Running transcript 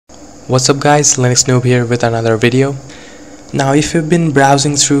What's up guys, Linux Noob here with another video. Now if you've been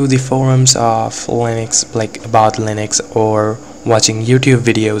browsing through the forums of Linux, like about Linux, or watching YouTube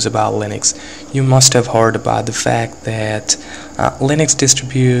videos about Linux, you must have heard about the fact that Linux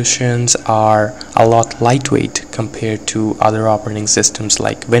distributions are a lot lightweight compared to other operating systems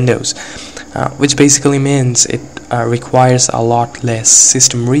like Windows, which basically means it requires a lot less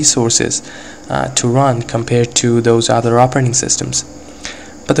system resources to run compared to those other operating systems.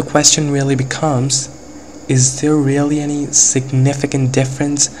 But the question really becomes, is there really any significant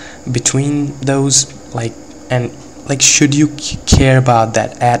difference between those, should you care about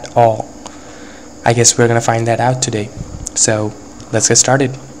that at all? I guess we're gonna find that out today. So let's get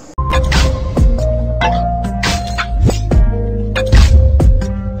started.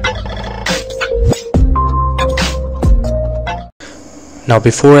 Now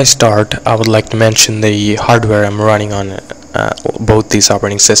before I start, I would like to mention the hardware I'm running on both these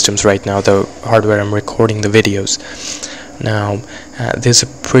operating systems right now, the hardware I'm recording the videos. Now there's a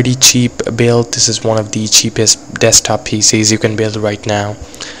pretty cheap build. This is one of the cheapest desktop PCs you can build right now.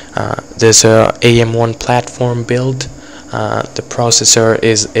 There's a AM1 platform build. The processor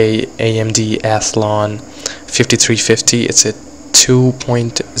is a AMD Athlon 5350. It's a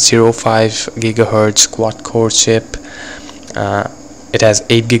 2.05 gigahertz quad core chip. It has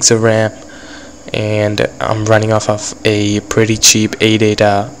 8 gigs of RAM, and I'm running off of a pretty cheap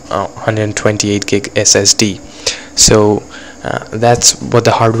ADATA 128 gig SSD. So that's what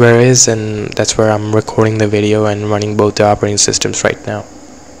the hardware is, and that's where I'm recording the video and running both the operating systems right now.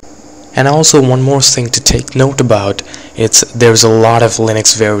 And also one more thing to take note about, there's a lot of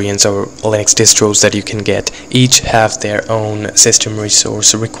Linux variants or Linux distros that you can get. Each have their own system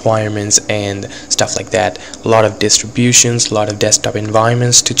resource requirements and stuff like that. A lot of distributions, a lot of desktop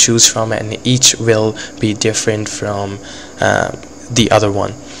environments to choose from, and each will be different from the other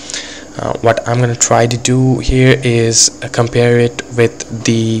one. What I'm going to try to do here is compare it with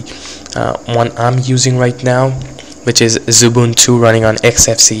the one I'm using right now, which is Xubuntu running on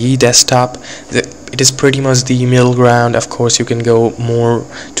XFCE desktop. It is pretty much the middle ground. Of course, you can go more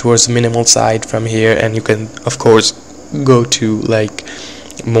towards the minimal side from here, and you can of course go to like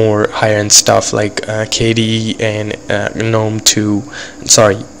more higher-end stuff like KDE and GNOME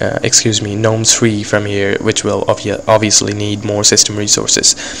 3 from here, which will obviously need more system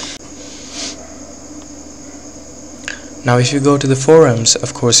resources. Now if you go to the forums,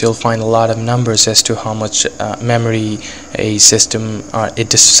 of course you'll find a lot of numbers as to how much memory a system or a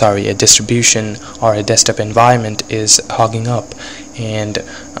distribution or a desktop environment is hogging up, and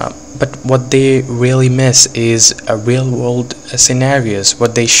but what they really miss is real-world scenarios.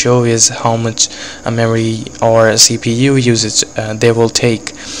 What they show is how much memory or CPU usage they will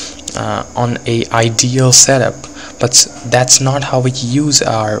take on a ideal setup, but that's not how we use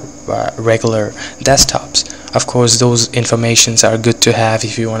our regular desktops. Of course, those informations are good to have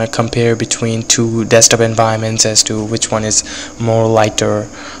if you want to compare between two desktop environments as to which one is more lighter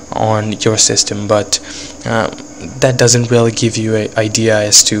on your system, but that doesn't really give you an idea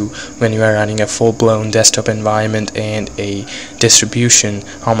as to when you are running a full-blown desktop environment and a distribution,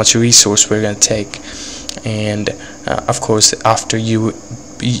 how much resource we're going to take. And of course, after you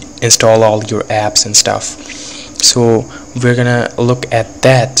install all your apps and stuff. So we're gonna look at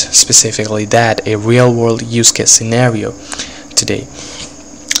that specifically, a real-world use case scenario today.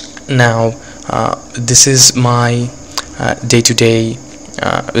 Now this is my day-to-day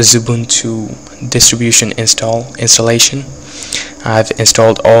Xubuntu distribution installation. I've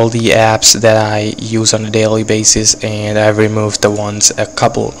installed all the apps that I use on a daily basis, and I've removed the ones, a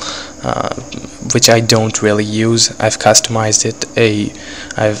couple which I don't really use. I've customized it.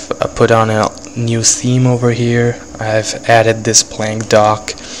 I've put on a new theme over here. I've added this blank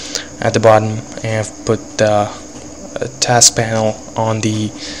dock at the bottom, and I've put the task panel on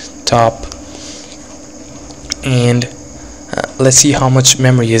the top. And let's see how much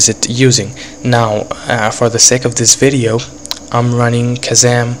memory is it using. Now for the sake of this video, I'm running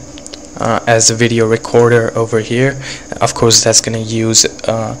Kazam as a video recorder over here. Of course, that's going to use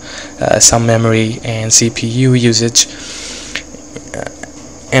some memory and CPU usage.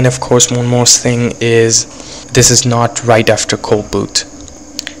 And of course, one more thing is this is not right after cold boot.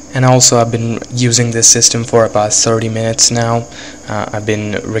 And also, I've been using this system for about 30 minutes now.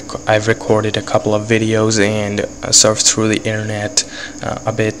 I've recorded a couple of videos and surfed through the internet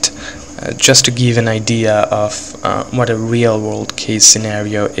a bit, just to give an idea of what a real-world case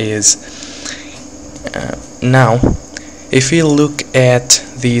scenario is. Now, if we look at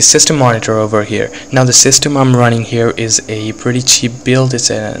the system monitor over here. Now the system I'm running here is a pretty cheap build. It's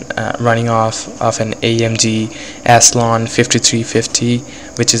running off of an AMD Athlon 5350,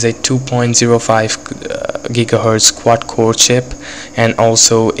 which is a 2.05 gigahertz quad core chip, and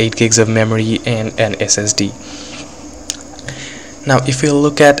also 8 gigs of memory and an SSD. Now if we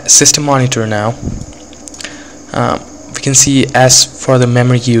look at system monitor now, we can see as for the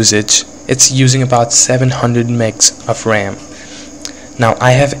memory usage, it's using about 700 megs of RAM. Now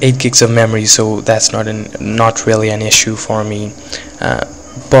I have 8 gigs of memory, so that's not really an issue for me.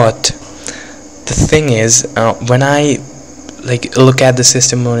 But the thing is, when I look at the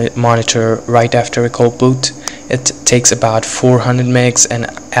system monitor right after a cold boot, it takes about 400 megs, and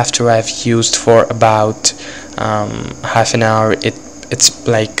after I've used for about half an hour, it's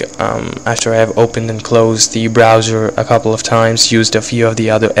like after I've opened and closed the browser a couple of times, used a few of the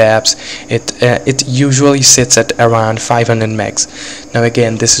other apps, it usually sits at around 500 megs. Now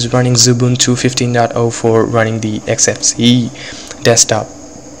again, this is running Xubuntu 15.04, running the XFCE desktop.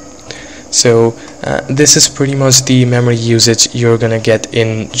 So this is pretty much the memory usage you're gonna get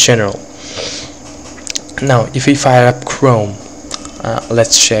in general. Now if we fire up Chrome,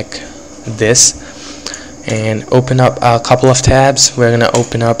 let's check this and open up a couple of tabs. We're gonna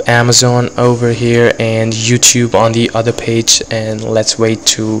open up Amazon over here and YouTube on the other page, and let's wait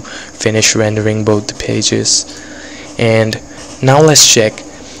to finish rendering both the pages. And now let's check.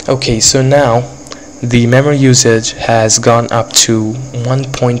 Okay, so now the memory usage has gone up to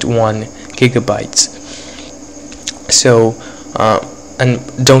 1.1 gigabytes. So and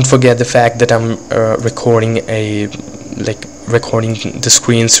don't forget the fact that I'm recording the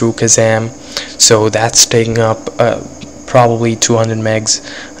screen through Kazam, so that's taking up probably 200 megs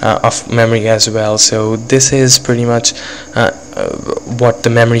of memory as well. So this is pretty much what the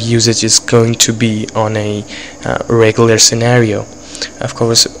memory usage is going to be on a regular scenario. Of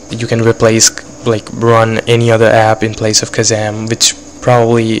course, you can run any other app in place of Kazam, which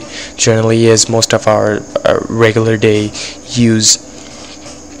probably generally is most of our regular day use.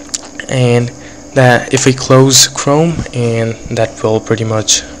 And that if we close Chrome, and that will pretty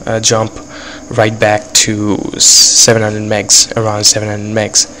much jump right back to 700 megs, around 700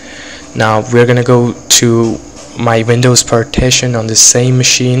 megs. Now we're gonna go to my Windows partition on the same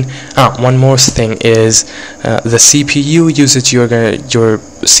machine. One more thing is the CPU usage you're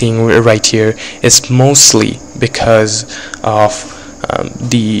seeing right here is mostly because of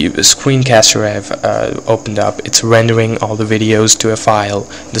the screencaster I've opened up. It's rendering all the videos to a file,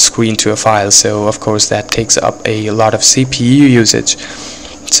 the screen to a file, so of course that takes up a lot of CPU usage.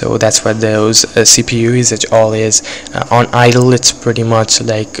 So that's what those CPU usage all is. On idle, it's pretty much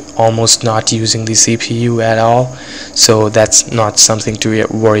like almost not using the CPU at all, so that's not something to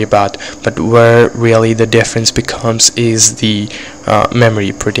worry about. But where really the difference becomes is the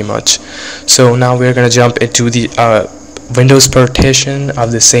memory, pretty much. So now we're gonna jump into the Windows partition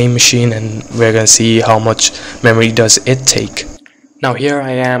of the same machine, and we're gonna see how much memory does it take. Now here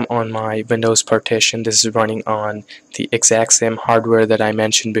I am on my Windows partition. This is running on the exact same hardware that I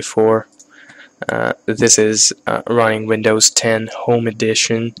mentioned before. This is running Windows 10 Home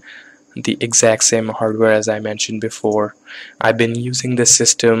Edition, the exact same hardware as I mentioned before. I've been using this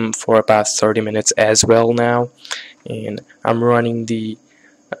system for about 30 minutes as well now, and I'm running the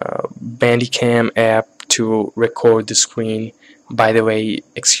Bandicam app to record the screen. By the way,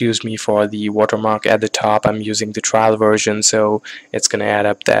 excuse me for the watermark at the top. I'm using the trial version, so it's gonna add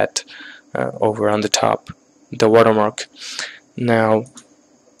up that over on the top, the watermark. Now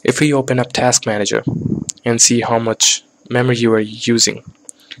if we open up Task Manager and see how much memory you are using,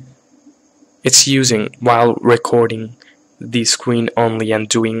 it's using, while recording the screen only and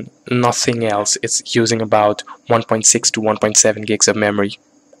doing nothing else, it's using about 1.6 to 1.7 gigs of memory.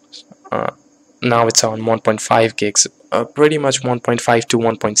 Now it's on 1.5 gigs, pretty much 1.5 to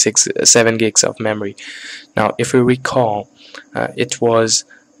 1.67 gigs of memory. Now if we recall, it was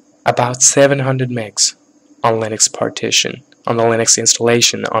about 700 megs on Linux partition, on the Linux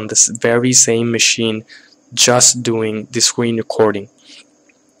installation, on this very same machine, just doing the screen recording.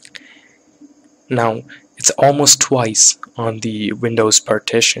 Now it's almost twice on the Windows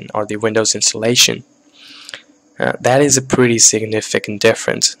partition or the Windows installation. That is a pretty significant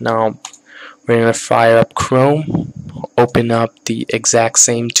difference. Now we're going to fire up Chrome, open up the exact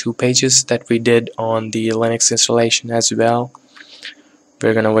same two pages that we did on the Linux installation as well.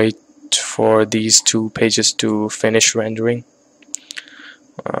 We're going to wait for these two pages to finish rendering.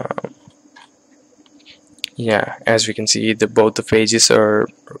 Yeah, as we can see, both the pages are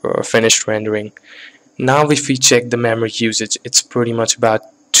finished rendering. Now if we check the memory usage, it's pretty much about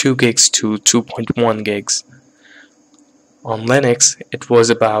 2 gigs to 2.1 gigs. On Linux it was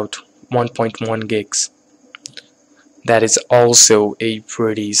about 1.1 gigs. That is also a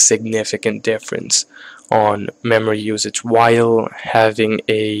pretty significant difference on memory usage while having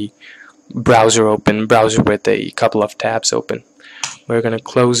a browser with a couple of tabs open. We're gonna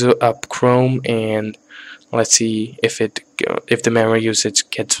close up Chrome and let's see if the memory usage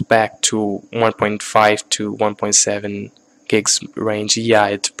gets back to 1.5 to 1.7 gigs range. Yeah,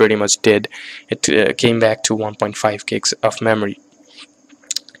 it pretty much did. It came back to 1.5 gigs of memory.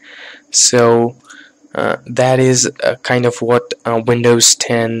 So that is kind of what Windows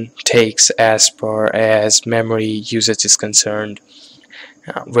 10 takes as far as memory usage is concerned.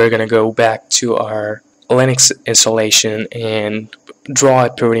 We're gonna go back to our Linux installation and draw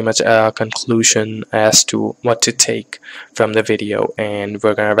pretty much a conclusion as to what to take from the video, and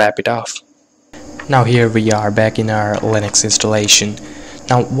we're gonna wrap it off. Now here we are back in our Linux installation.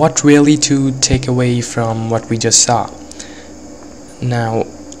 Now what really to take away from what we just saw? Now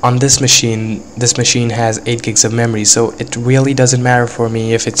on this machine has 8 gigs of memory, so it really doesn't matter for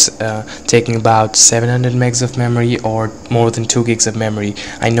me if it's taking about 700 megs of memory or more than 2 gigs of memory.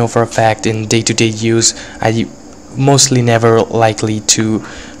 I know for a fact in day-to-day use I mostly never likely to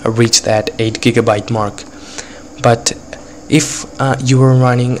reach that 8 gigabyte mark. But if you are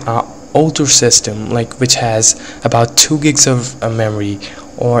running an older system like which has about 2 gigs of memory,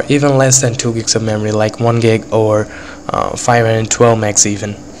 or even less than 2 gigs of memory, like 1 gig or 512 megs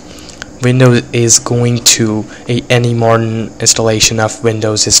even, Windows is going to, any modern installation of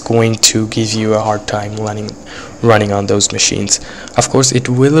Windows is going to give you a hard time running on those machines. Of course it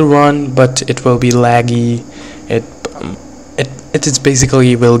will run, but it will be laggy. It is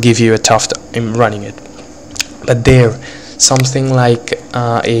basically will give you a tough time running it. But there, something like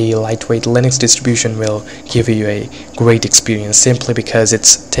a lightweight Linux distribution will give you a great experience, simply because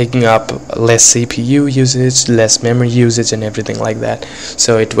it's taking up less CPU usage, less memory usage and everything like that.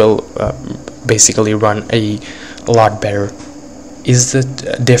 So it will basically run a lot better. Is the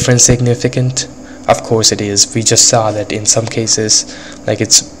difference significant? Of course it is. We just saw that in some cases, like,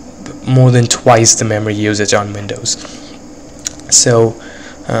 it's more than twice the memory usage on Windows. So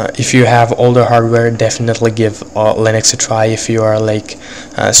if you have older hardware, definitely give Linux a try. If you are like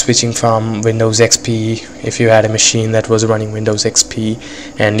switching from Windows XP, if you had a machine that was running Windows XP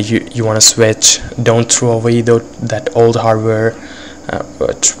and you want to switch, don't throw away that old hardware.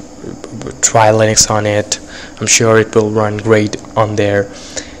 Try Linux on it. I'm sure it will run great on there.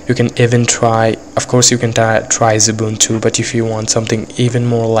 You can even try, of course you can try Ubuntu, but if you want something even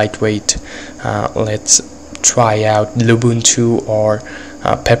more lightweight, let's try out Lubuntu or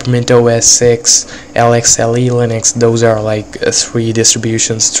Peppermint OS 6, LXLE Linux. Those are like three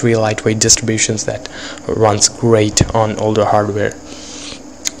lightweight distributions that runs great on older hardware.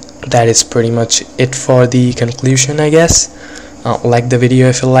 That is pretty much it for the conclusion, I guess. Like the video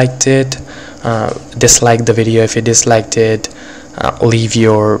if you liked it, dislike the video if you disliked it, leave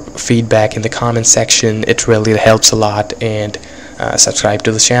your feedback in the comment section. It really helps a lot, and subscribe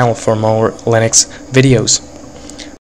to the channel for more Linux videos.